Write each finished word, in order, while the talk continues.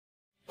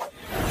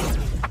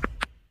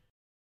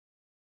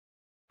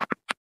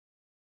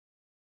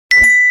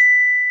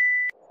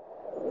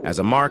As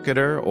a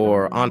marketer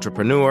or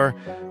entrepreneur,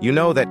 you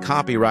know that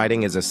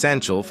copywriting is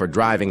essential for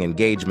driving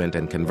engagement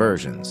and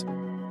conversions.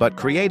 But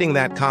creating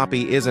that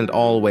copy isn't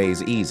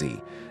always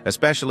easy,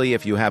 especially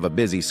if you have a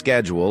busy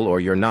schedule or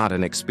you're not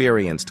an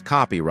experienced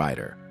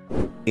copywriter.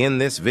 In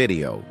this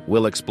video,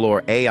 we'll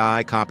explore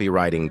AI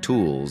copywriting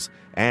tools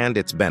and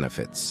its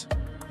benefits.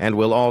 And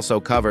we'll also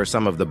cover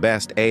some of the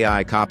best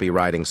AI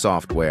copywriting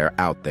software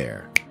out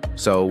there.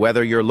 So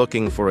whether you're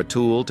looking for a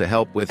tool to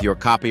help with your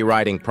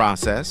copywriting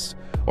process,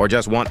 or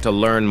just want to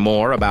learn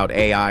more about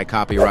AI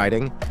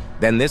copywriting,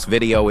 then this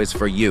video is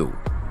for you.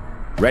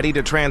 Ready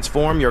to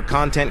transform your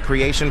content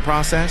creation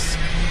process?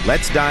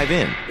 Let's dive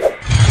in.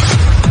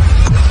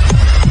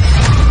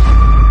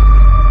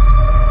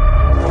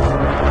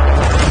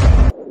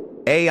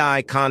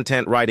 AI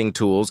content writing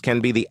tools can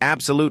be the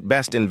absolute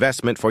best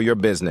investment for your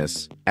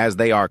business, as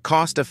they are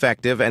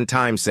cost-effective and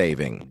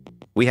time-saving.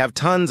 We have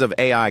tons of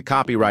AI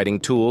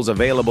copywriting tools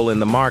available in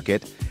the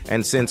market,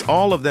 and since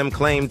all of them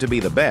claim to be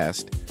the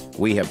best,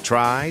 we have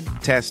tried,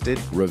 tested,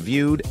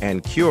 reviewed,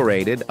 and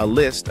curated a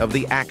list of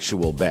the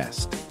actual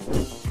best.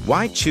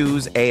 Why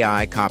choose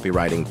AI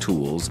copywriting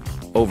tools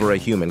over a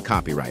human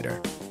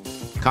copywriter?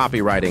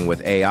 Copywriting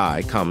with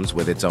AI comes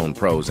with its own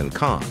pros and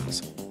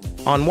cons.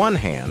 On one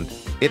hand,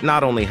 it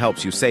not only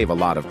helps you save a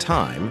lot of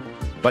time,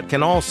 but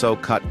can also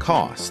cut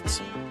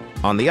costs.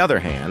 On the other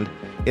hand,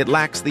 it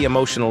lacks the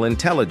emotional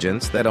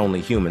intelligence that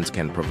only humans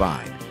can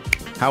provide.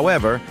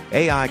 However,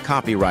 AI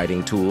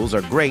copywriting tools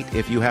are great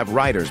if you have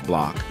writer's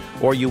block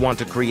or you want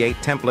to create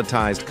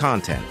templatized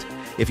content.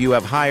 If you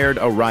have hired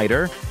a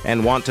writer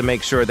and want to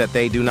make sure that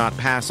they do not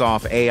pass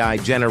off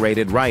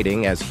AI-generated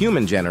writing as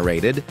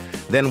human-generated,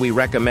 then we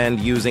recommend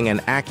using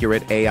an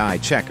accurate AI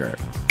checker.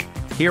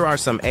 Here are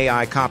some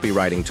AI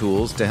copywriting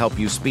tools to help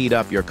you speed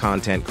up your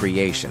content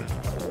creation.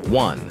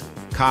 1.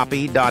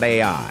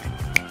 Copy.ai.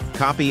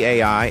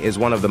 Copy.ai is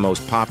one of the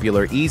most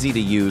popular,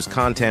 easy-to-use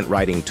content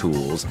writing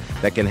tools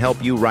that can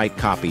help you write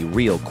copy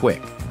real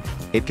quick.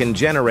 It can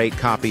generate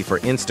copy for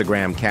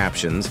Instagram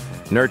captions,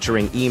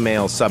 nurturing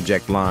email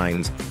subject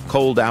lines,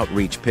 cold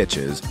outreach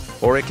pitches,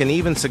 or it can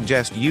even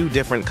suggest you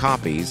different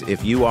copies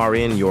if you are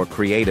in your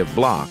creative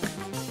block.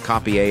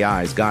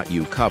 Copy.ai's got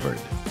you covered.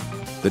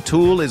 The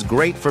tool is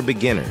great for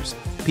beginners,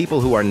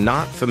 people who are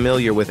not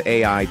familiar with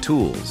AI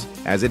tools,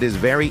 as it is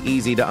very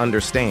easy to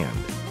understand.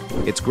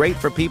 It's great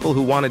for people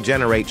who want to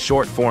generate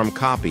short-form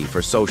copy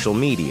for social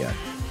media,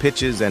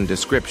 pitches and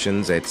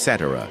descriptions,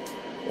 etc.,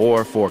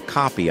 or for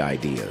copy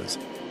ideas.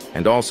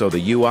 And also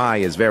the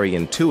UI is very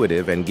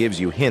intuitive and gives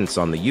you hints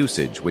on the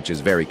usage, which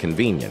is very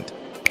convenient.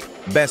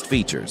 Best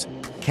features: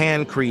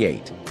 can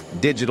create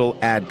digital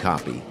ad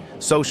copy,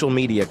 social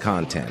media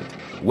content,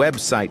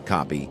 website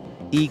copy,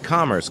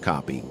 e-commerce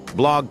copy,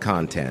 blog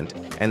content,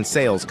 and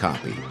sales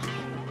copy.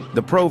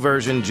 The Pro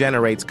version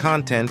generates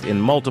content in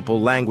multiple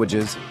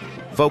languages.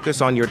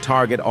 Focus on your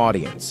target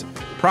audience,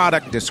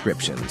 product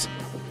descriptions,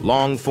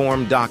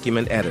 long-form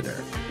document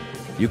editor.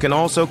 You can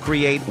also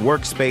create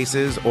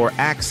workspaces or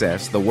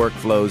access the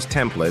workflows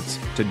templates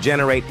to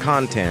generate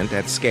content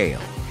at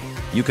scale.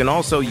 You can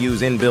also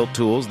use inbuilt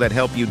tools that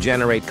help you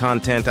generate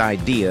content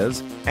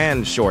ideas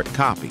and short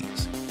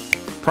copies.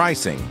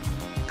 Pricing.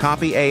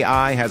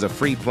 Copy.ai has a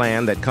free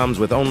plan that comes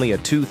with only a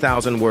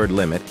 2,000-word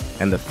limit,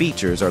 and the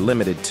features are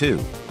limited too.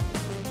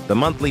 The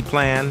monthly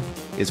plan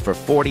is for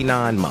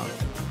 $49 a month.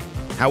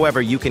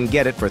 However, you can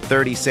get it for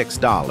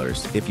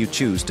 $36 if you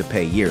choose to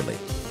pay yearly.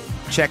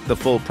 Check the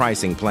full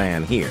pricing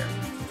plan here.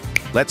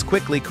 Let's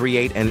quickly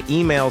create an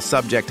email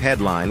subject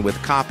headline with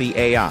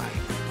Copy.ai.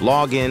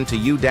 Log in to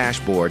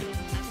U-Dashboard.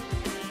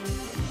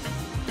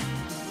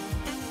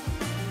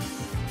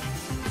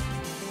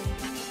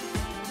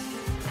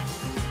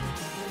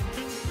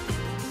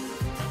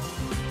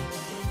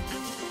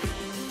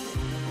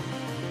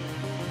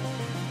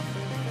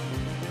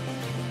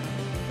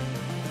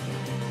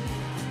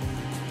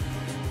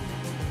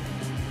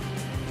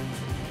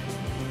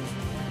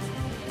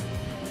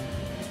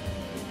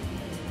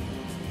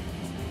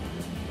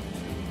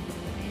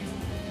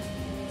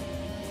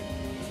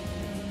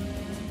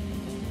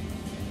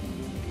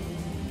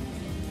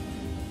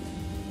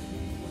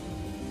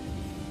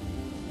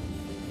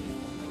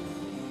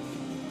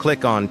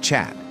 Click on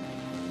Chat.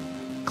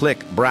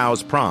 Click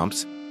Browse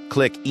Prompts,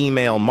 click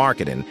Email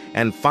Marketing,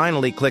 and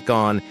finally click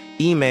on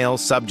Email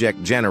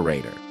Subject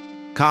Generator.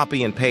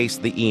 Copy and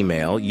paste the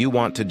email you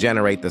want to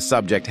generate the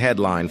subject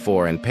headline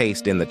for and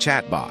paste in the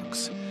chat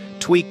box.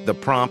 Tweak the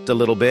prompt a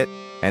little bit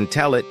and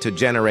tell it to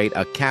generate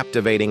a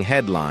captivating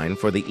headline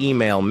for the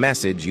email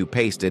message you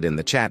pasted in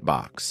the chat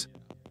box.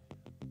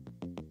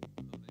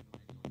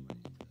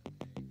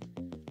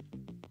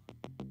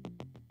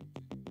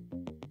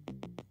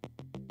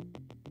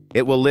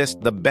 It will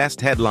list the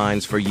best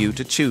headlines for you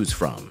to choose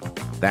from.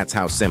 That's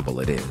how simple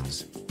it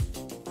is.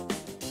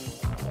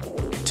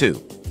 2.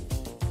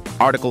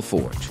 Article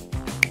Forge.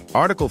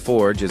 Article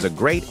Forge is a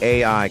great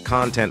AI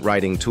content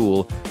writing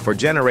tool for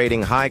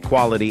generating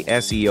high-quality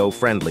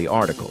SEO-friendly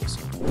articles.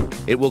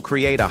 It will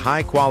create a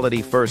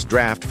high-quality first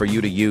draft for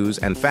you to use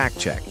and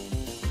fact-check.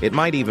 It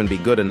might even be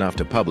good enough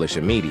to publish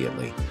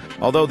immediately,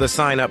 Although the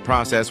sign-up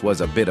process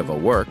was a bit of a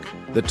work,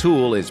 the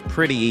tool is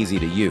pretty easy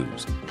to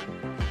use.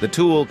 The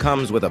tool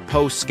comes with a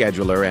post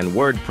scheduler and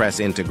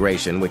WordPress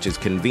integration, which is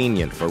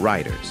convenient for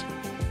writers.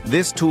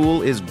 This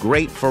tool is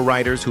great for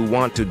writers who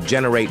want to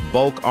generate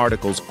bulk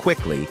articles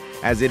quickly,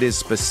 as it is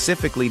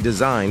specifically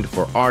designed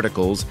for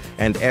articles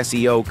and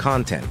SEO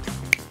content.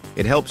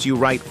 It helps you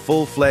write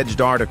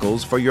full-fledged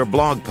articles for your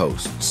blog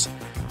posts.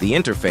 The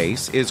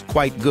interface is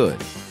quite good,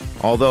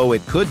 although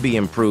it could be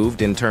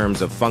improved in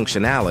terms of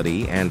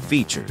functionality and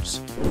features.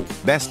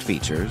 Best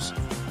features: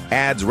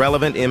 adds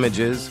relevant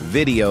images,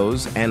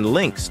 videos, and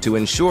links to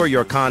ensure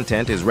your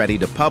content is ready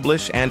to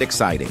publish and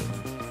exciting.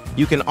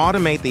 You can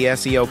automate the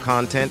SEO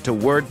content to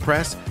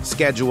WordPress,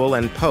 schedule,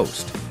 and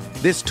post.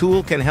 This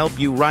tool can help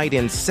you write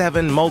in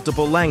 7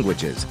 multiple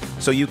languages,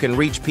 so you can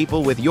reach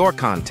people with your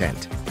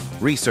content.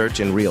 Research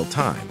in real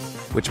time,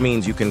 which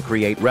means you can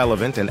create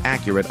relevant and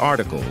accurate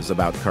articles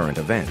about current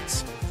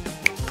events.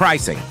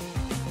 Pricing.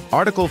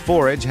 Article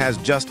Forge has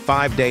just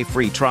 5-day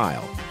free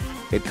trial.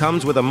 It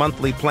comes with a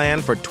monthly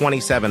plan for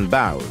 27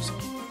 baus.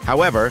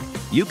 However,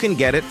 you can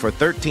get it for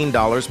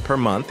 $13 per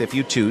month if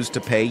you choose to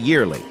pay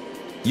yearly.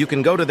 You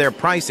can go to their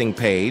pricing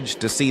page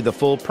to see the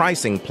full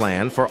pricing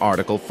plan for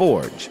Article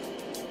Forge.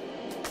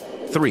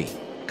 3.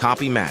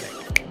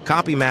 Copymatic.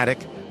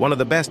 Copymatic, one of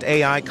the best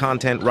AI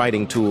content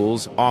writing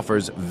tools,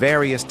 offers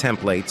various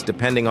templates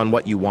depending on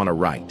what you want to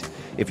write.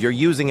 If you're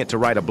using it to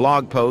write a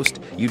blog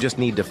post, you just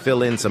need to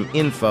fill in some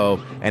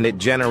info, and it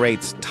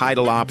generates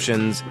title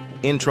options,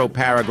 intro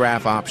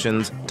paragraph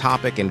options,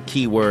 topic and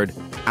keyword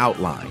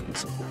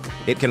outlines.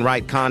 It can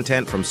write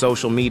content from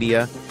social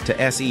media to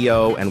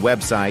SEO and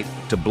website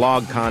to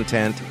blog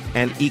content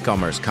and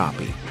e-commerce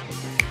copy.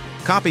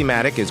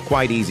 Copymatic is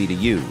quite easy to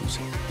use.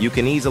 You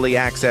can easily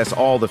access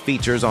all the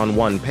features on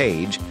one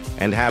page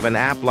and have an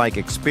app-like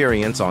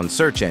experience on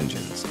search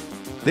engines.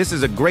 This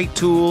is a great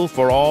tool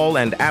for all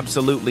and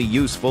absolutely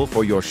useful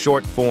for your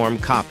short-form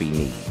copy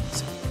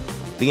needs.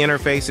 The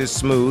interface is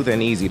smooth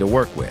and easy to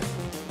work with.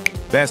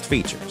 Best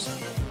features.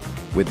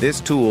 With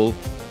this tool,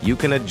 you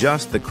can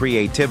adjust the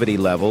creativity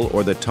level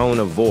or the tone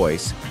of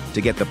voice to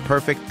get the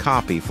perfect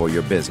copy for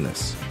your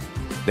business.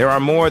 There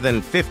are more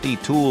than 50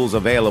 tools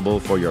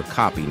available for your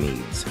copy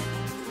needs.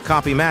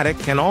 Copymatic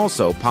can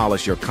also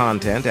polish your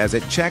content as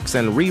it checks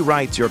and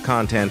rewrites your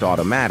content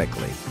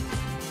automatically.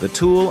 The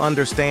tool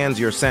understands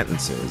your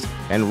sentences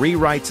and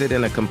rewrites it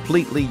in a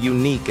completely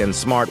unique and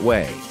smart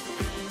way.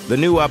 The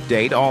new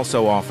update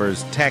also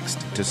offers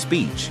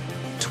text-to-speech,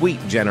 tweet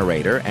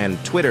generator,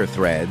 and Twitter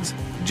threads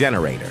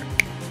generator.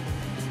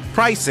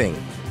 Pricing.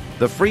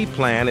 The free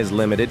plan is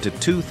limited to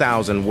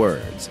 2,000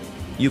 words.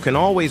 You can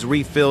always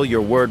refill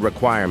your word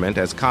requirement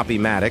as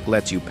Copymatic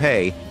lets you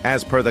pay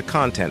as per the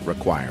content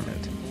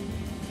requirement.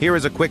 Here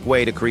is a quick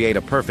way to create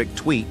a perfect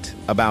tweet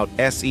about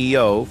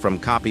SEO from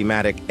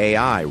Copymatic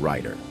AI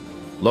Writer.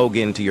 Log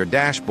into your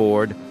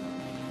dashboard,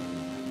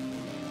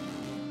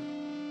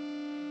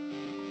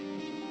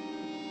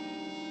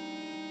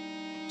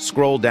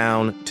 scroll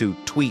down to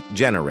Tweet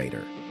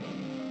Generator.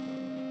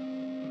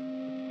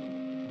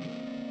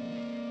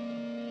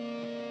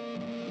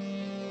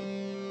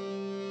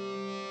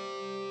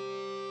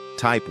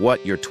 Type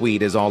what your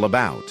tweet is all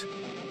about.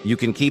 You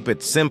can keep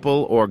it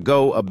simple or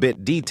go a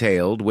bit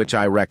detailed, which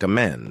I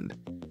recommend.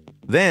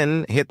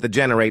 Then hit the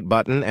Generate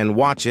button and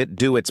watch it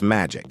do its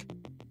magic.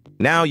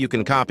 Now you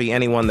can copy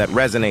anyone that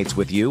resonates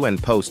with you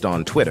and post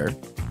on Twitter.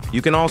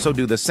 You can also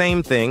do the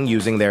same thing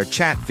using their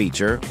chat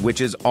feature, which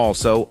is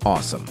also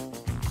awesome.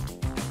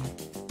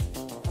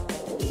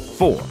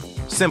 4.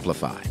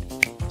 Simplified.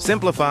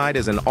 Simplified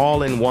is an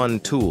all-in-one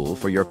tool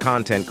for your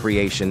content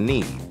creation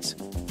needs.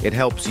 It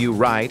helps you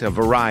write a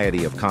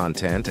variety of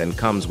content and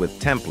comes with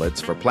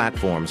templates for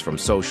platforms from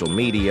social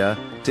media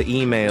to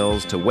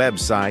emails to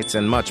websites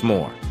and much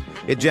more.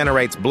 It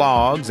generates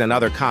blogs and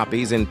other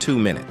copies in 2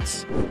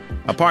 minutes.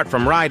 Apart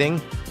from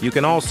writing, you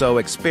can also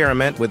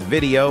experiment with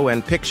video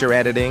and picture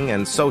editing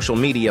and social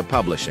media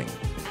publishing.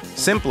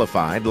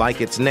 Simplified, like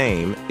its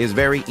name, is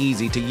very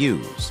easy to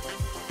use.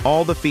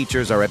 All the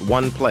features are at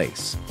one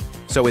place,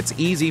 so it's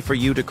easy for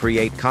you to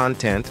create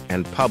content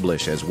and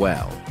publish as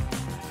well.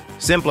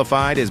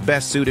 Simplified is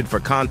best suited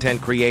for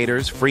content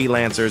creators,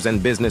 freelancers,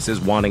 and businesses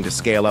wanting to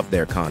scale up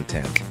their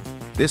content.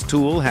 This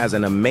tool has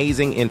an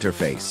amazing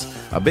interface,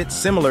 a bit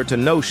similar to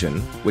Notion,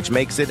 which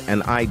makes it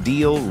an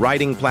ideal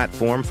writing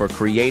platform for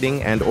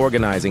creating and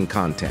organizing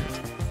content.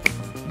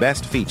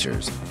 Best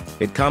features.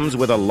 It comes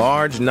with a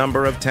large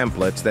number of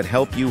templates that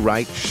help you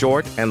write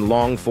short and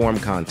long-form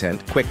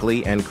content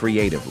quickly and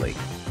creatively.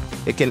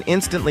 It can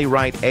instantly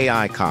write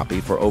AI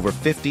copy for over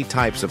 50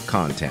 types of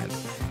content,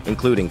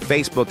 including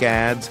Facebook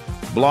ads,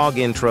 blog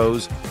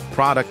intros,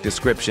 product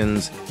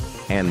descriptions,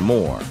 and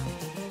more.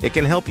 It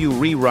can help you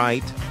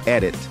rewrite,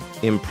 edit,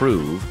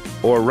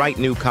 improve, or write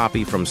new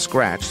copy from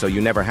scratch so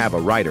you never have a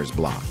writer's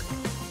block.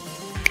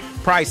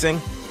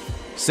 Pricing.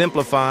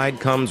 Simplified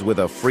comes with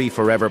a free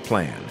forever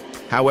plan.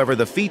 However,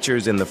 the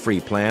features in the free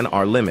plan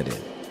are limited.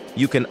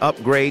 You can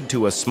upgrade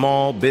to a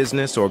small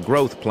business or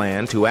growth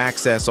plan to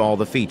access all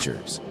the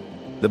features.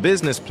 The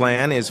business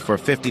plan is for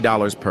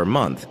 $50 per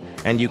month,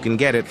 and you can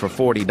get it for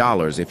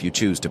 $40 if you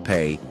choose to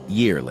pay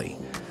yearly.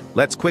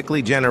 Let's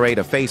quickly generate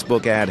a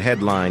Facebook ad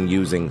headline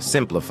using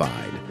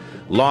Simplified.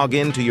 Log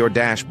into your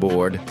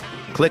dashboard,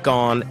 click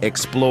on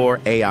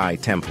Explore AI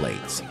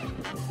Templates.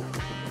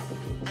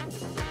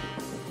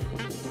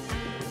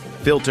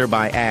 Filter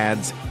by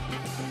ads.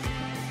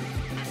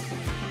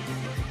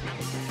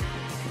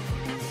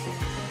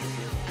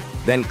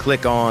 Then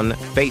click on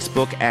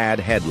Facebook Ad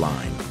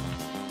Headline.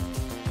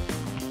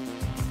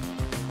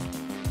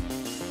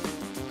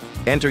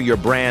 Enter your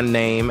brand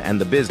name and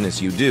the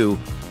business you do.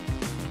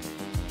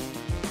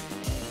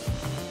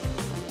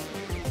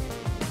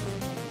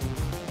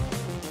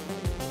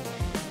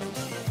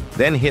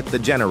 Then hit the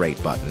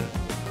Generate button.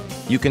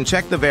 You can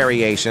check the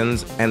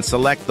variations and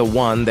select the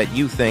one that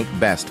you think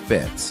best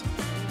fits.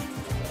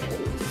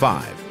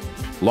 5.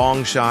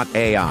 Longshot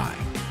AI.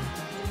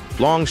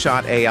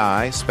 Longshot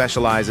AI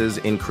specializes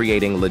in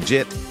creating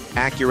legit,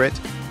 accurate,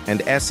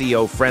 and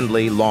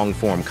SEO-friendly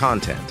long-form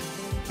content.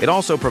 It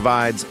also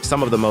provides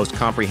some of the most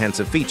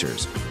comprehensive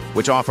features,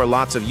 which offer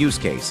lots of use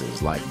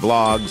cases like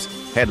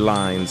blogs,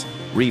 headlines,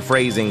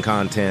 rephrasing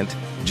content,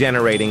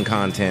 generating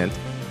content,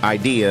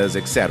 ideas,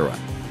 etc.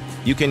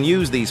 You can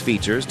use these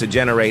features to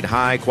generate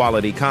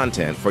high-quality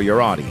content for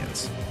your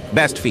audience.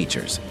 Best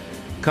features.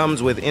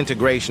 Comes with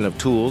integration of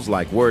tools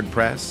like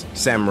WordPress,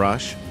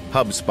 SEMrush,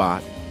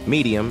 HubSpot,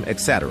 Medium,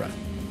 etc.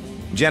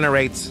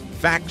 Generates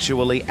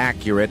factually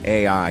accurate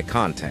AI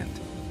content.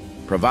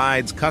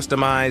 Provides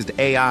customized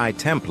AI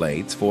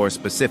templates for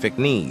specific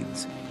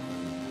needs.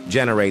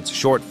 Generates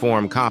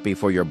short-form copy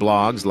for your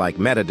blogs like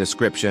meta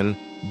description,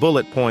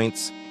 bullet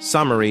points,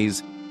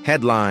 summaries,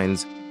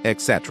 headlines,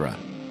 etc.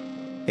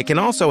 It can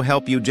also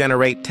help you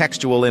generate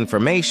textual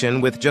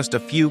information with just a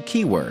few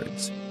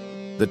keywords.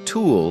 The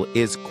tool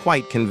is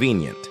quite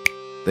convenient.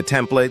 The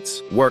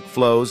templates,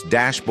 workflows,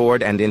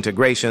 dashboard, and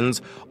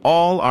integrations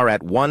all are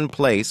at one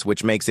place,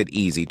 which makes it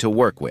easy to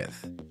work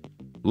with.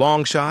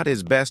 Longshot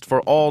is best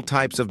for all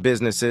types of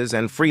businesses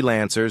and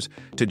freelancers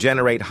to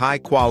generate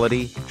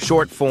high-quality,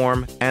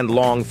 short-form, and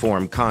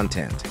long-form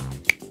content.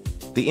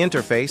 The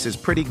interface is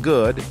pretty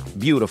good,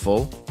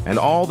 beautiful, and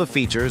all the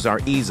features are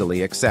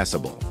easily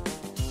accessible.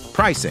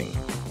 Pricing.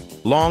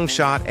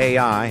 Longshot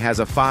AI has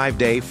a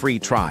 5-day free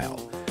trial.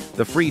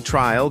 The free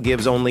trial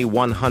gives only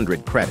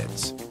 100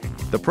 credits.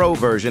 The Pro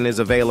version is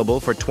available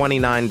for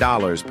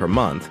 $29 per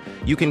month.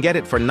 You can get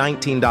it for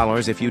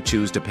 $19 if you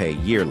choose to pay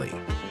yearly.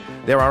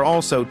 There are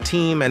also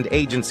team and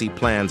agency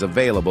plans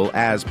available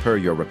as per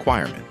your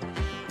requirement.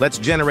 Let's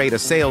generate a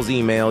sales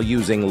email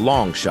using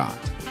Longshot.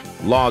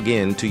 Log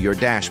in to your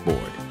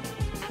dashboard.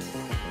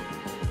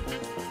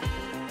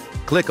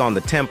 Click on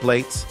the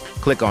templates,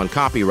 click on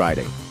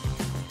copywriting.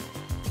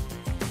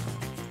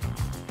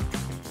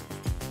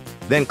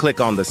 Then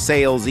click on the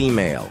sales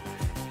email.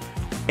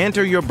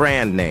 Enter your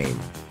brand name.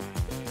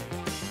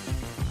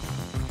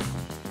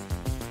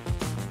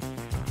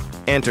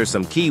 Enter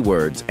some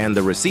keywords and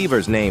the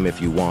receiver's name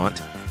if you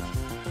want.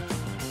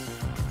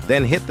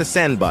 Then hit the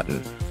send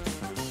button.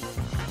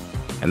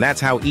 And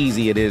that's how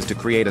easy it is to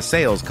create a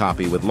sales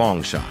copy with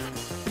Longshot.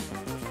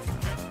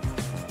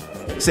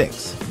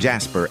 6.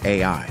 Jasper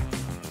AI.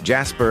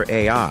 Jasper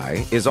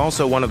AI is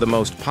also one of the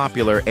most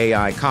popular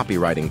AI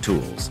copywriting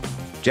tools.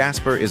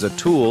 Jasper is a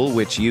tool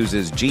which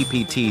uses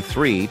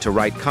GPT-3 to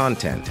write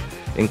content,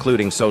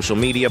 including social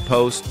media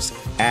posts,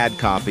 ad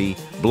copy,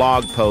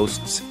 blog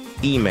posts,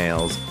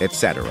 emails,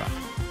 etc.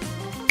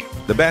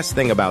 The best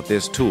thing about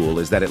this tool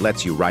is that it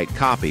lets you write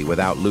copy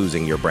without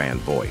losing your brand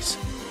voice,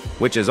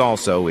 which is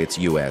also its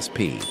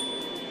USP.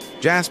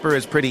 Jasper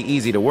is pretty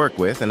easy to work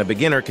with, and a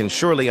beginner can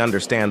surely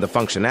understand the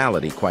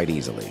functionality quite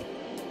easily.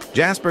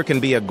 Jasper can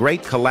be a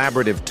great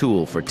collaborative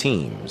tool for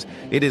teams.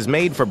 It is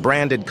made for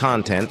branded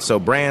content, so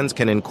brands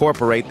can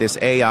incorporate this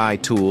AI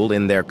tool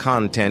in their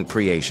content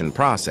creation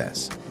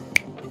process.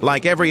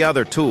 Like every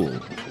other tool,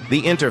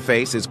 the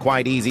interface is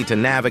quite easy to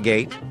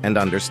navigate and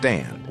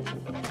understand.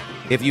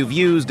 If you've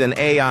used an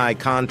AI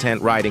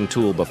content writing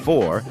tool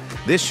before,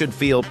 this should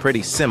feel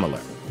pretty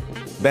similar.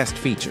 Best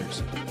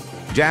features.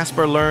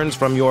 Jasper learns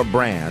from your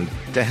brand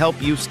to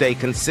help you stay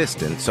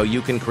consistent so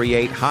you can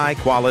create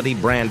high-quality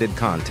branded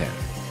content.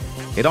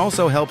 It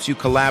also helps you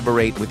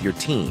collaborate with your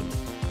team.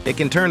 It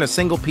can turn a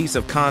single piece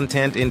of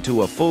content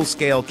into a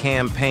full-scale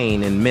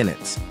campaign in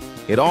minutes.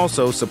 It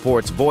also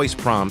supports voice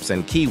prompts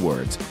and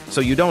keywords,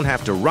 so you don't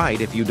have to write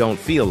if you don't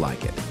feel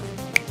like it.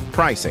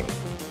 Pricing.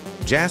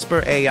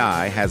 Jasper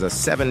AI has a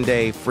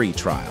 7-day free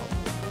trial.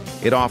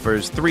 It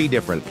offers 3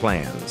 different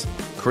plans: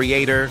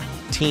 Creator,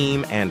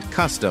 Team, and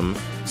Custom,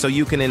 so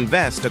you can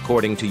invest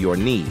according to your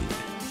need.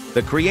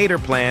 The Creator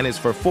plan is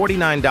for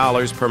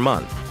 $49 per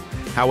month.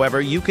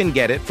 However, you can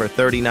get it for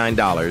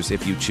 $39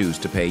 if you choose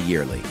to pay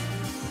yearly.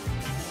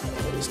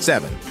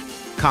 7.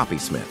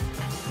 Copysmith.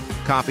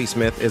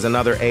 Copysmith is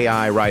another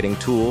AI writing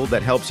tool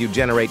that helps you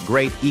generate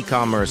great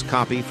e-commerce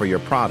copy for your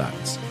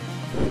products.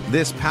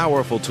 This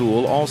powerful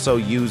tool also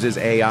uses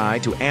AI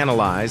to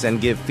analyze and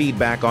give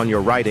feedback on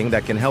your writing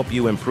that can help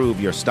you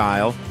improve your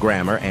style,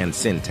 grammar, and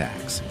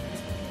syntax.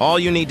 All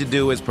you need to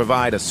do is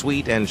provide a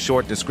sweet and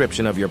short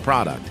description of your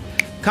product.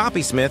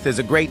 Copysmith is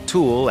a great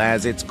tool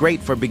as it's great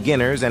for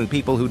beginners and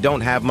people who don't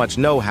have much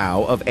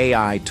know-how of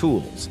AI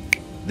tools.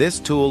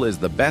 This tool is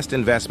the best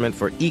investment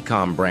for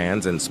e-com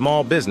brands and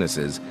small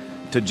businesses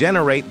to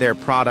generate their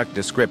product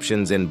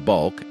descriptions in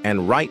bulk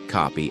and write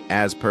copy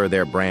as per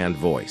their brand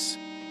voice.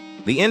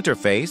 The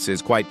interface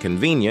is quite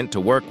convenient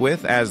to work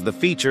with as the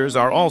features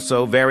are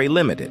also very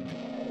limited.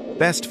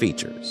 Best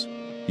features.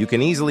 You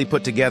can easily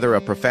put together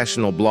a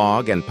professional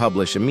blog and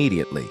publish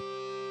immediately.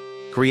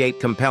 Create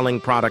compelling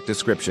product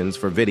descriptions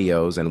for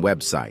videos and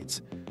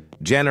websites.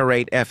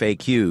 Generate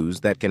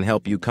FAQs that can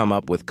help you come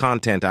up with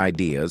content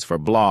ideas for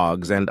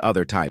blogs and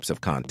other types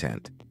of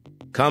content.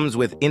 Comes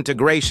with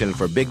integration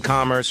for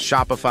BigCommerce,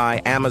 Shopify,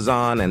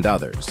 Amazon, and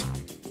others.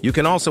 You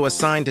can also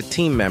assign to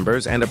team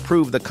members and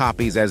approve the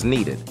copies as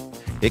needed.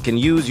 It can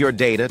use your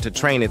data to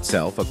train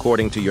itself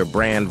according to your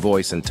brand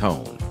voice and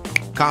tone.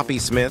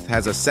 Copysmith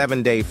has a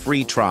 7-day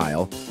free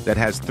trial that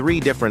has 3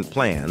 different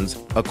plans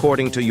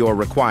according to your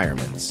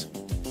requirements.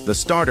 The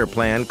starter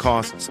plan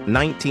costs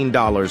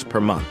 $19 per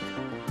month.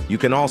 You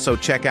can also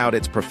check out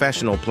its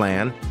professional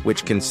plan,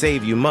 which can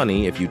save you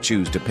money if you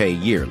choose to pay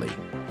yearly.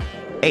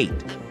 8.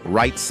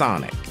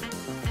 WriteSonic.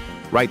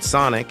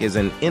 WriteSonic is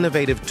an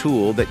innovative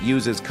tool that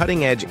uses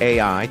cutting-edge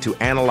AI to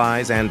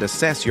analyze and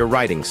assess your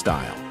writing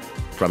style,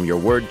 from your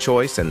word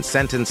choice and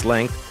sentence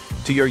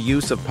length to your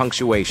use of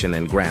punctuation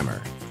and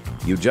grammar.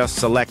 You just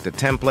select a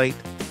template,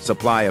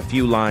 supply a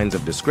few lines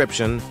of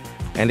description,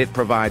 and it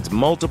provides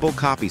multiple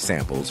copy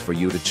samples for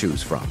you to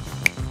choose from.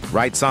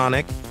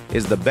 WriteSonic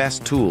is the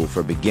best tool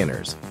for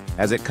beginners,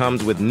 as it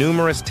comes with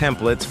numerous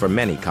templates for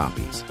many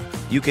copies.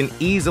 You can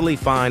easily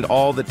find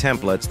all the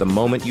templates the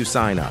moment you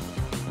sign up.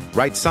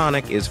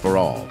 WriteSonic is for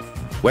all.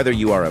 Whether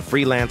you are a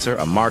freelancer,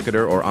 a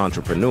marketer, or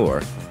entrepreneur,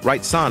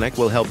 WriteSonic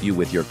will help you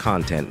with your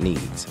content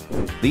needs.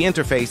 The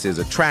interface is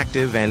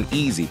attractive and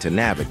easy to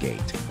navigate.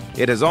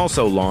 It has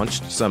also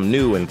launched some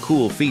new and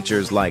cool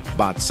features like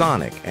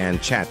BotSonic and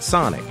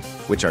ChatSonic,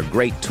 which are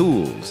great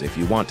tools if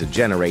you want to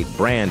generate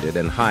branded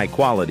and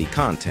high-quality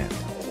content.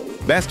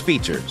 Best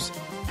features.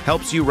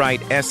 Helps you write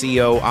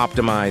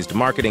SEO-optimized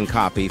marketing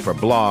copy for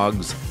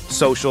blogs,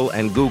 social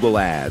and Google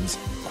ads,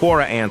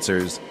 Quora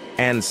answers,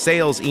 and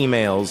sales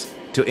emails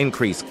to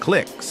increase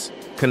clicks,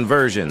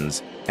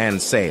 conversions,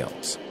 and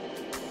sales.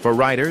 For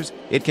writers,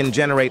 it can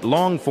generate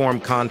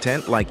long-form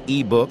content like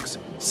ebooks,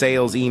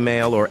 sales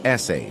email, or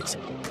essays.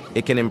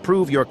 It can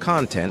improve your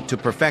content to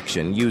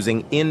perfection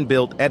using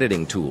inbuilt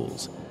editing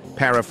tools,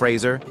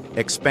 paraphraser,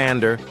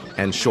 expander,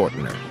 and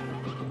shortener.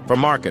 For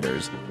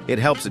marketers, it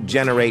helps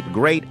generate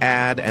great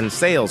ad and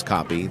sales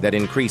copy that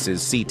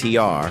increases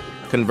CTR,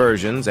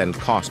 conversions, and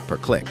cost per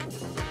click.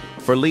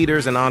 For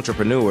leaders and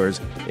entrepreneurs,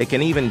 it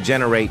can even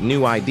generate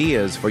new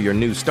ideas for your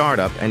new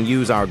startup and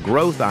use our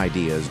Growth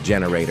Ideas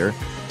generator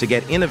to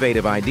get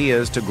innovative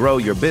ideas to grow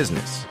your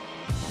business.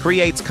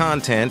 Creates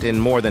content in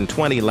more than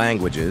 20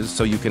 languages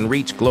so you can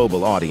reach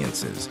global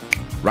audiences.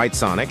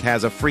 WriteSonic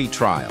has a free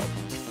trial.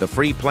 The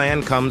free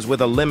plan comes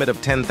with a limit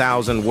of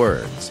 10,000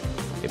 words.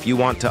 If you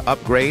want to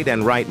upgrade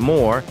and write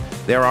more,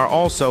 there are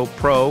also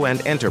Pro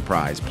and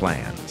Enterprise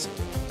plans.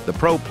 The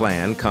Pro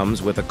plan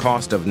comes with a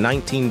cost of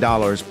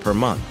 $19 per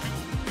month.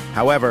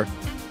 However,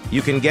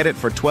 you can get it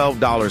for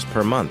 $12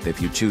 per month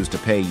if you choose to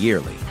pay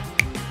yearly.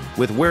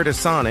 With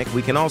WordSonic,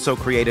 we can also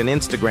create an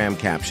Instagram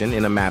caption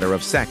in a matter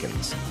of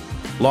seconds.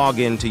 Log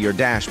in to your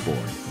dashboard,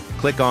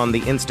 click on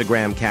the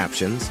Instagram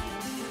captions,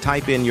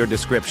 type in your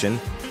description,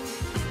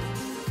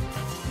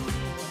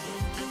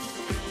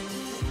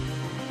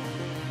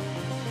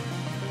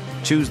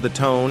 choose the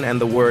tone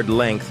and the word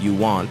length you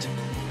want,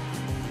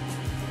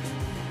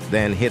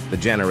 then hit the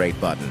Generate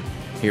button.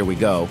 Here we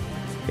go.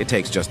 It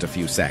takes just a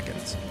few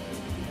seconds.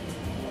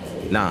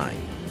 9.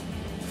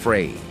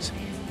 Phrase.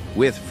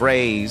 With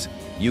Phrase,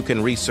 you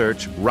can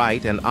research,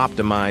 write, and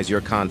optimize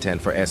your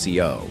content for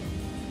SEO.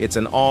 It's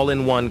an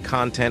all-in-one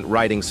content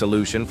writing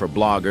solution for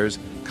bloggers,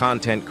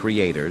 content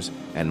creators,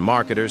 and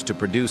marketers to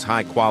produce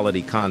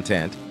high-quality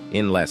content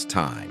in less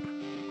time.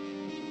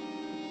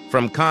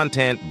 From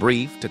content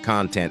brief to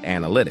content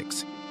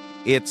analytics,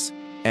 it's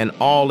an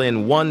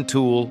all-in-one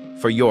tool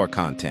for your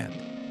content.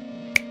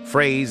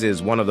 Phrase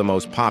is one of the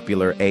most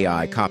popular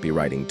AI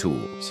copywriting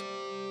tools.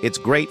 It's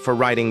great for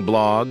writing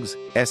blogs,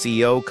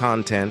 SEO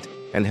content,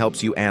 and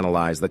helps you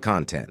analyze the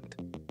content.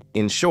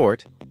 In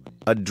short,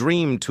 a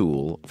dream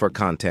tool for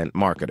content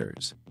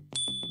marketers.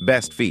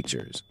 Best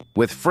features.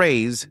 With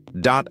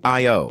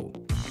Phrase.io,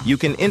 you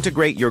can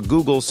integrate your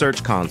Google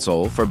Search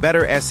Console for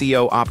better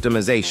SEO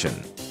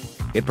optimization.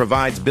 It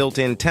provides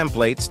built-in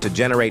templates to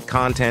generate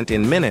content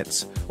in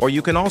minutes, or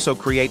you can also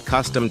create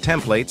custom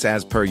templates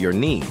as per your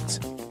needs.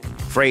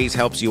 Phrase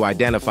helps you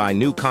identify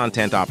new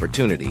content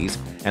opportunities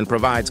and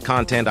provides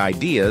content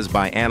ideas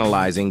by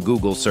analyzing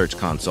Google Search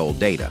Console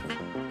data.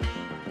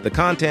 The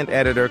content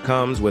editor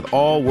comes with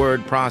all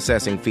word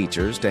processing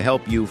features to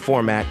help you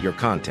format your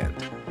content.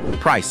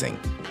 Pricing.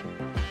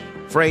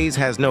 Phrase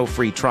has no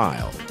free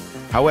trial.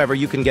 However,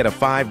 you can get a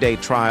 5-day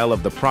trial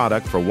of the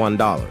product for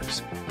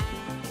 $1.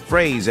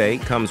 Phrase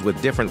 8 comes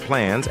with different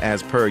plans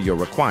as per your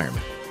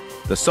requirement.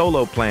 The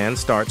solo plan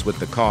starts with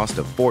the cost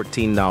of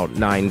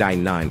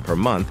 $14.99 per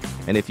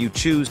month, and if you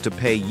choose to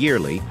pay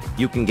yearly,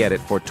 you can get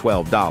it for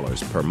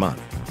 $12 per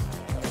month.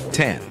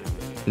 10.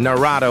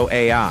 Narado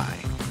AI.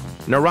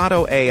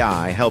 Narado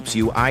AI helps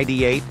you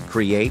ideate,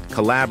 create,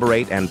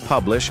 collaborate, and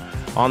publish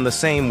on the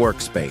same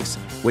workspace,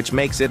 which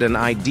makes it an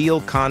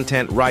ideal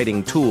content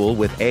writing tool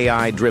with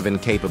AI-driven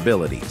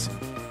capabilities.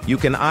 You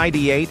can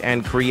ideate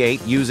and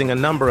create using a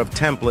number of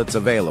templates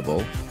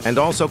available, and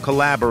also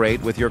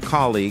collaborate with your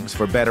colleagues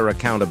for better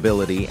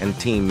accountability and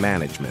team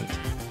management.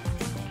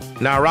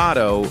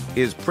 Narado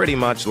is pretty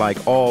much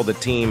like all the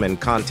team and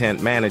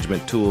content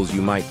management tools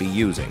you might be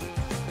using.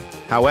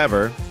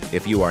 However,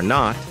 if you are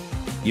not,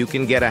 you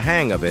can get a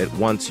hang of it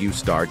once you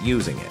start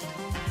using it.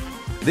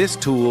 This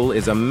tool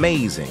is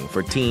amazing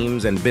for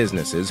teams and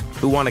businesses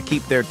who want to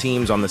keep their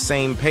teams on the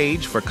same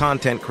page for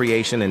content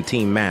creation and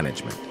team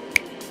management.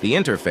 The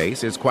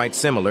interface is quite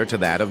similar to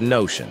that of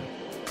Notion.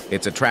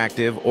 It's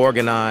attractive,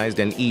 organized,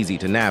 and easy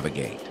to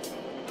navigate.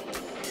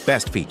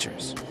 Best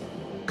features.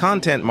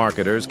 Content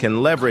marketers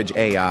can leverage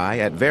AI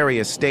at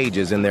various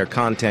stages in their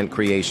content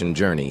creation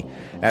journey,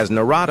 as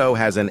Narado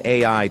has an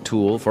AI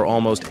tool for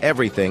almost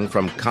everything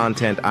from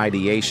content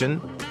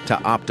ideation to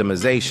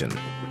optimization.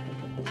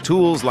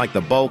 Tools like the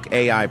bulk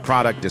AI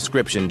product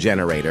description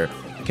generator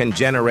can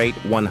generate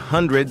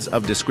hundreds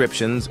of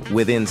descriptions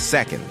within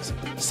seconds,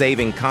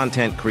 saving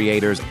content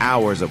creators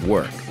hours of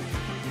work.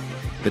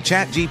 The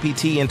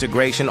ChatGPT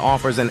integration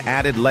offers an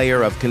added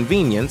layer of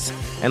convenience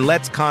and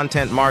lets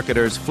content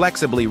marketers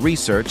flexibly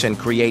research and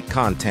create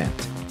content.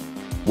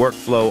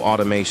 Workflow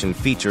automation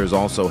features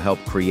also help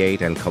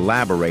create and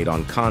collaborate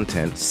on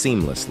content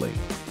seamlessly.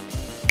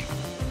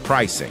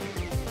 Pricing.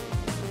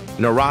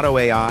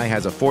 Narado AI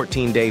has a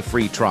 14-day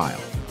free trial.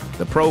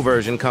 The Pro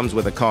version comes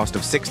with a cost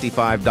of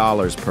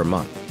 $65 per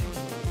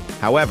month.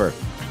 However,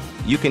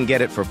 you can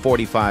get it for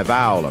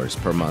 $45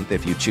 per month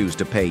if you choose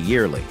to pay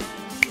yearly.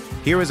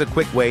 Here is a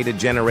quick way to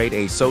generate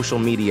a social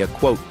media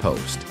quote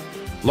post.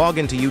 Log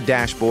into your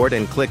dashboard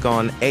and click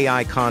on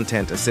AI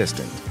Content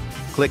Assistant.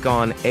 Click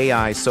on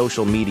AI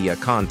Social Media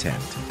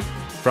Content.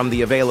 From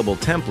the available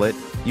template,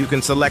 you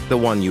can select the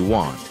one you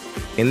want.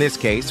 In this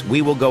case,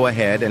 we will go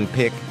ahead and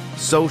pick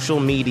Social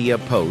Media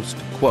Post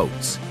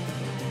Quotes.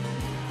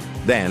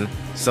 Then,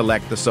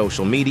 select the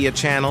social media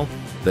channel,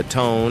 the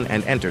tone,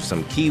 and enter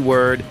some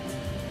keyword.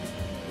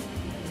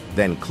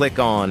 Then click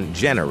on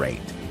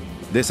Generate.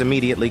 This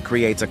immediately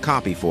creates a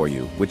copy for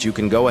you, which you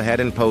can go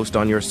ahead and post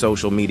on your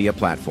social media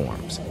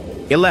platforms.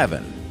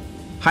 11.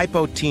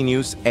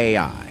 Hypotenuse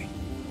AI.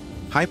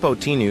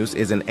 Hypotenuse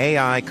is an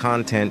AI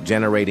content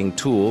generating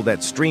tool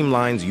that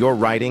streamlines your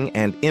writing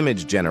and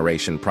image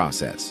generation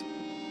process.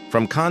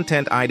 From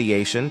content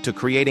ideation to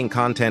creating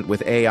content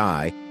with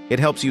AI, it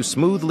helps you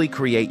smoothly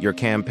create your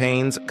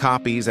campaigns,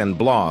 copies, and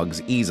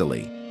blogs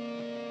easily.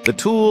 The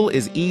tool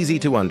is easy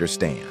to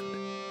understand,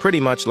 pretty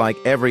much like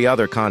every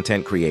other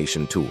content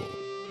creation tool.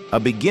 A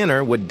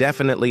beginner would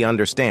definitely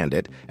understand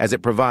it, as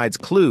it provides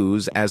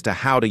clues as to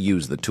how to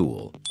use the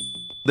tool.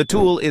 The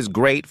tool is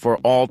great for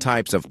all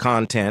types of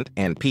content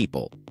and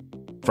people,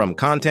 from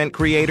content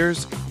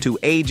creators to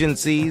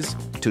agencies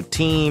to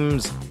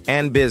teams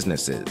and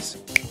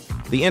businesses.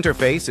 The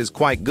interface is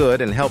quite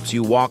good and helps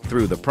you walk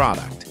through the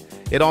product.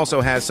 It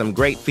also has some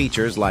great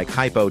features like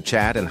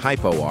HypoChat and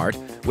HypoArt,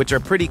 which are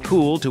pretty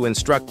cool to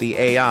instruct the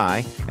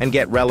AI and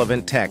get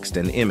relevant text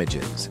and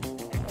images.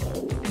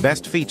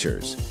 Best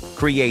features.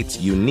 Creates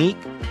unique,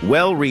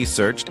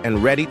 well-researched,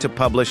 and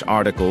ready-to-publish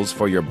articles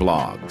for your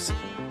blogs.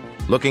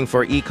 Looking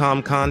for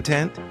e-com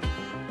content?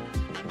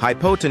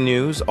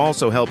 Hypotenuse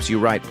also helps you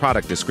write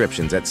product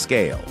descriptions at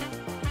scale.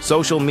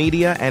 Social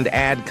media and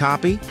ad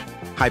copy?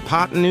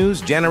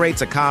 Hypotenuse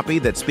generates a copy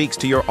that speaks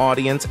to your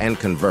audience and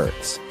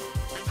converts.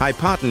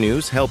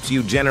 Hypotenuse helps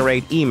you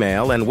generate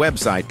email and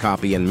website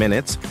copy in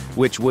minutes,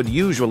 which would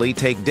usually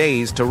take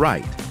days to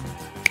write.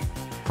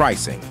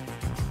 Pricing.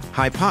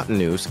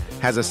 Hypotenuse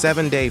has a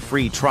 7-day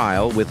free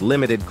trial with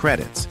limited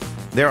credits.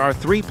 There are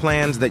 3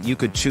 plans that you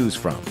could choose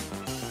from.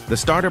 The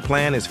starter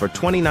plan is for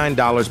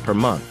 $29 per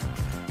month.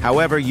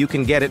 However, you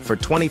can get it for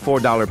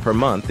 $24 per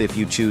month if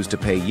you choose to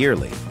pay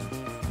yearly.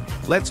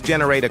 Let's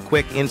generate a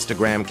quick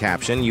Instagram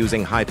caption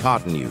using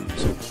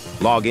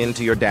Hypotenuse. Log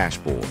into your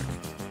dashboard.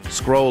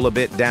 Scroll a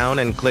bit down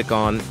and click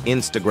on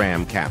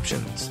Instagram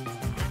Captions.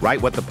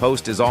 Write what the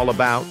post is all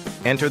about,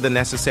 enter the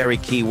necessary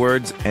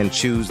keywords, and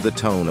choose the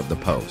tone of the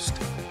post.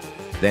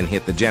 Then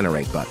hit the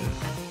Generate button.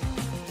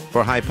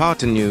 For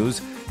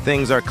Hypotenuse,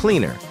 things are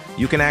cleaner.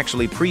 You can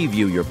actually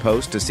preview your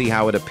post to see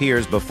how it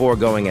appears before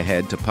going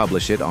ahead to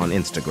publish it on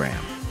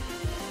Instagram.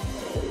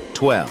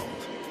 12.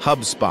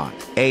 HubSpot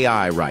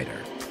AI Writer.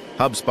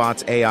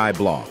 HubSpot's AI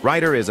blog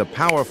writer is a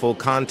powerful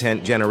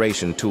content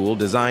generation tool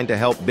designed to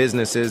help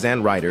businesses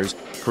and writers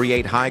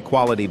create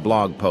high-quality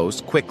blog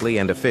posts quickly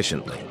and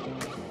efficiently.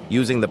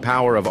 Using the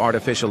power of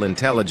artificial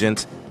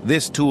intelligence,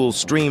 this tool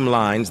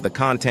streamlines the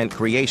content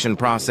creation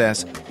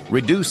process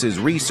reduces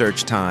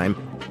research time,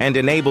 and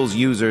enables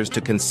users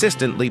to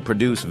consistently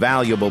produce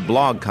valuable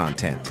blog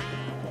content.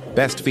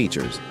 Best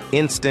features: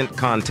 instant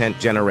content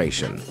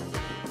generation.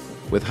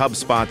 With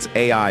HubSpot's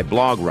AI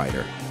blog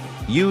writer,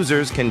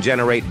 users can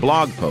generate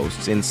blog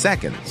posts in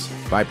seconds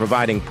by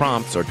providing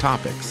prompts or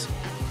topics.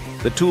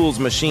 The tool's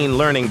machine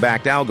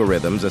learning-backed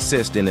algorithms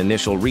assist in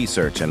initial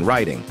research and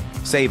writing,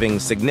 saving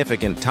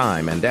significant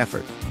time and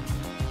effort.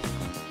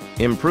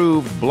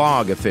 Improved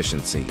blog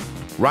efficiency.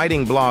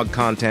 Writing blog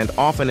content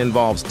often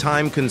involves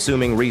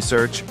time-consuming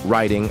research,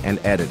 writing, and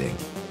editing.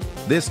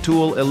 This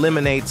tool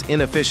eliminates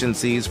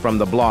inefficiencies from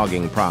the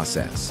blogging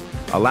process,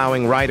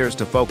 allowing writers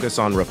to focus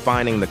on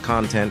refining the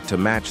content to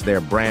match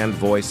their brand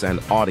voice and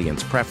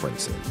audience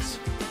preferences.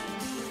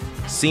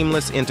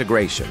 Seamless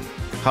integration.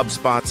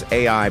 HubSpot's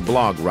AI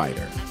blog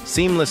writer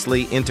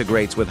seamlessly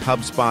integrates with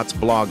HubSpot's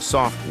blog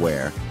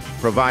software,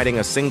 providing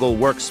a single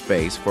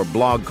workspace for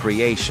blog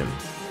creation.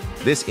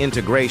 This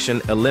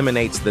integration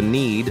eliminates the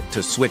need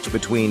to switch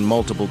between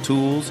multiple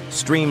tools,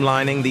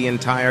 streamlining the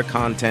entire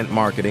content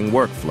marketing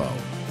workflow.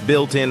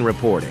 Built-in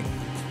reporting.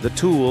 The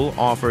tool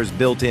offers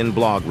built-in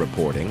blog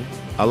reporting,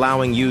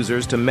 allowing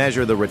users to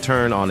measure the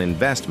return on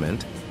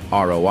investment,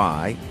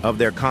 ROI, of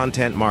their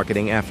content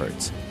marketing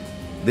efforts.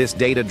 This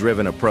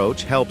data-driven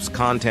approach helps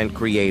content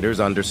creators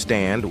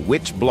understand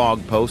which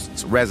blog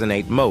posts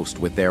resonate most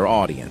with their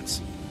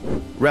audience.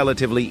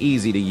 Relatively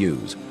easy to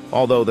use,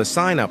 although the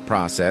sign-up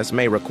process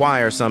may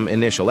require some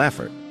initial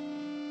effort.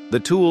 The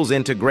tool's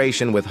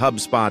integration with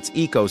HubSpot's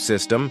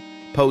ecosystem,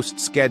 post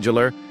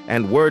scheduler,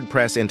 and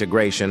WordPress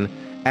integration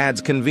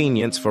adds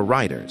convenience for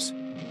writers.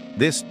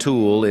 This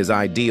tool is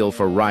ideal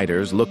for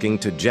writers looking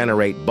to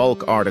generate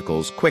bulk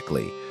articles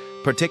quickly,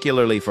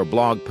 particularly for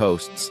blog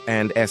posts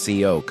and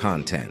SEO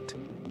content.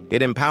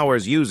 It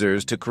empowers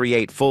users to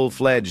create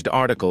full-fledged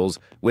articles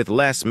with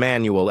less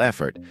manual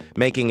effort,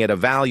 making it a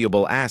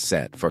valuable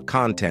asset for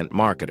content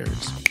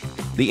marketers.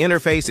 The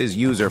interface is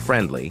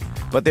user-friendly,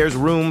 but there's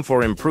room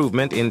for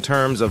improvement in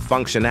terms of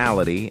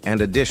functionality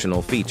and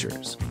additional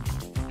features.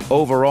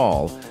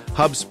 Overall,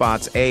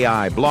 HubSpot's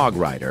AI blog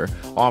writer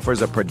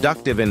offers a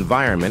productive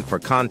environment for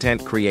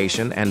content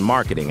creation and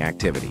marketing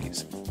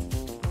activities.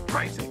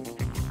 Pricing.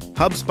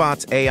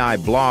 HubSpot's AI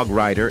blog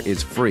writer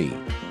is free,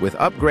 with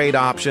upgrade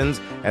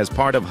options as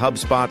part of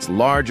HubSpot's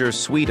larger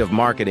suite of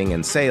marketing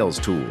and sales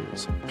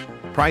tools.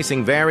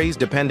 Pricing varies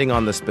depending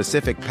on the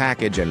specific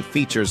package and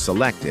features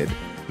selected,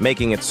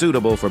 making it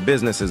suitable for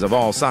businesses of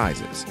all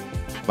sizes.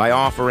 By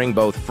offering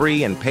both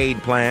free and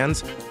paid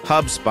plans,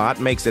 HubSpot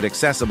makes it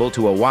accessible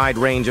to a wide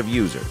range of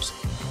users.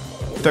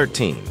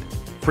 13.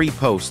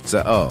 Pre-post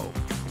SEO.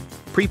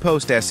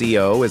 Pre-post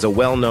SEO is a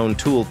well-known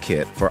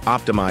toolkit for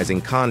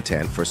optimizing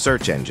content for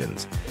search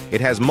engines.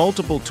 It has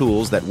multiple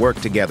tools that work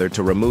together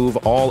to remove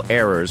all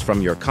errors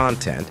from your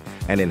content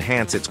and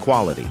enhance its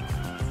quality.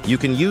 You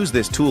can use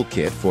this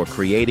toolkit for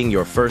creating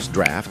your first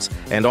drafts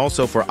and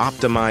also for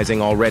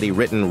optimizing already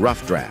written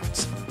rough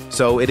drafts.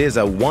 So it is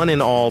a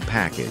one-in-all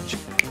package.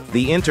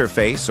 The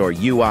interface or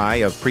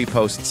UI of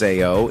pre-post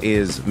SEO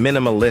is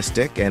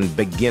minimalistic and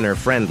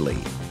beginner-friendly.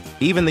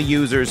 Even the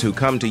users who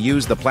come to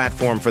use the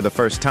platform for the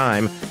first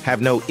time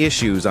have no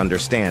issues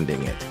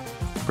understanding it.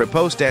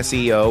 Pre-post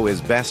SEO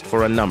is best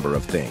for a number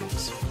of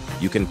things.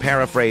 You can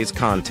paraphrase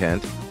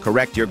content,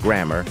 correct your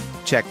grammar,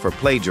 check for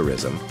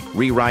plagiarism,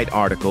 rewrite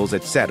articles,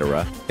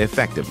 etc.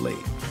 effectively.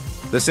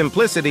 The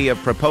simplicity of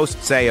pre-post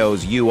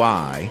SEO's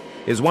UI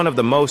is one of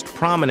the most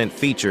prominent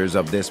features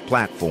of this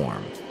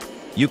platform.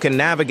 You can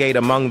navigate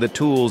among the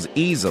tools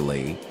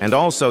easily and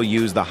also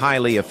use the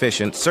highly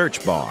efficient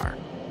search bar.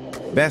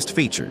 Best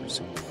features.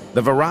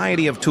 The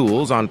variety of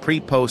tools on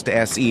pre-post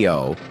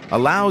SEO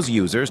allows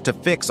users to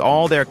fix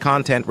all their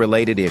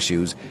content-related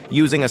issues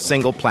using a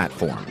single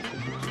platform.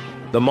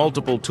 The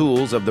multiple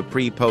tools of the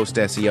pre-post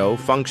SEO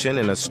function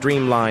in a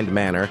streamlined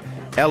manner,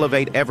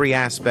 elevate every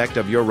aspect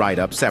of your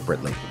write-up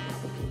separately.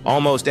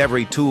 Almost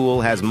every tool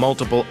has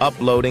multiple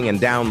uploading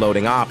and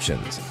downloading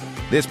options.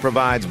 This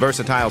provides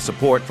versatile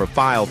support for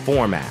file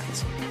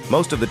formats.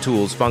 Most of the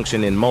tools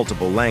function in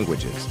multiple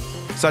languages.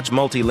 Such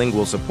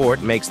multilingual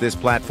support makes this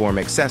platform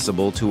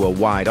accessible to a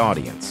wide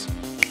audience.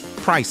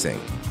 Pricing.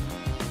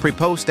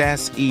 Pre-post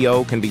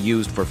SEO can be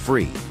used for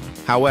free.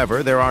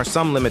 However, there are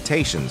some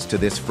limitations to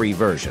this free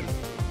version.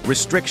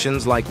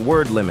 Restrictions like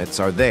word limits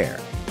are there.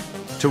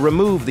 To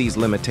remove these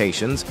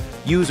limitations,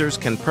 users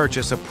can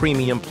purchase a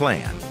premium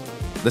plan.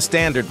 The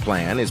standard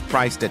plan is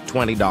priced at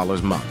 $20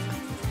 a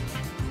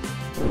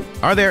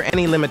month. Are there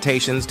any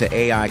limitations to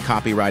AI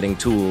copywriting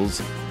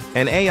tools?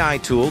 An AI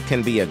tool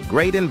can be a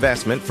great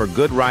investment for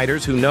good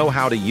writers who know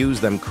how to use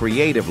them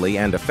creatively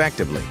and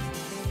effectively.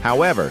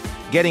 However,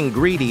 getting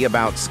greedy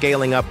about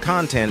scaling up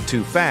content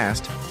too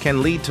fast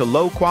can lead to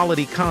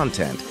low-quality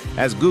content,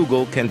 as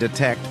Google can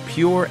detect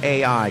pure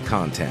AI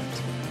content.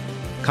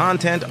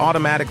 Content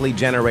automatically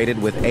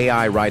generated with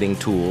AI writing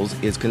tools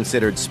is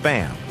considered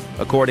spam,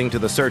 according to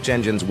the search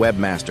engine's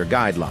webmaster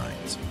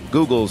guidelines.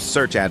 Google's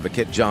search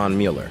advocate John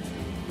Mueller.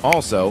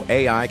 Also,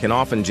 AI can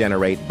often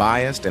generate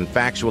biased and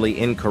factually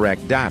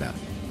incorrect data.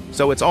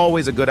 So it's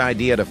always a good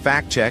idea to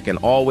fact-check and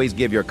always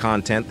give your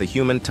content the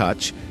human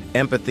touch,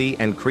 empathy,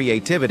 and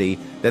creativity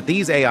that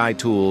these AI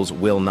tools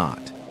will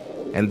not.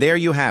 And there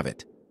you have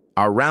it,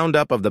 our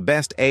roundup of the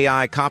best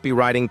AI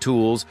copywriting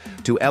tools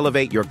to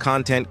elevate your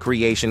content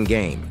creation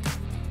game.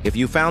 If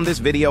you found this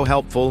video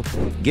helpful,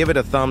 give it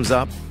a thumbs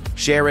up,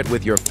 share it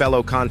with your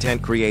fellow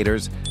content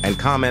creators, and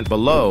comment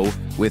below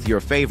with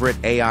your favorite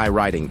AI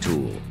writing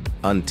tool.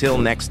 Until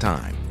next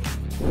time.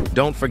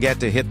 Don't forget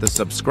to hit the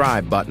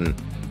subscribe button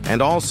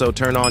and also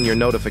turn on your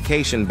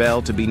notification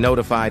bell to be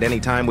notified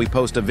anytime we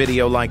post a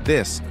video like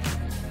this.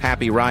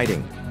 Happy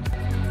writing!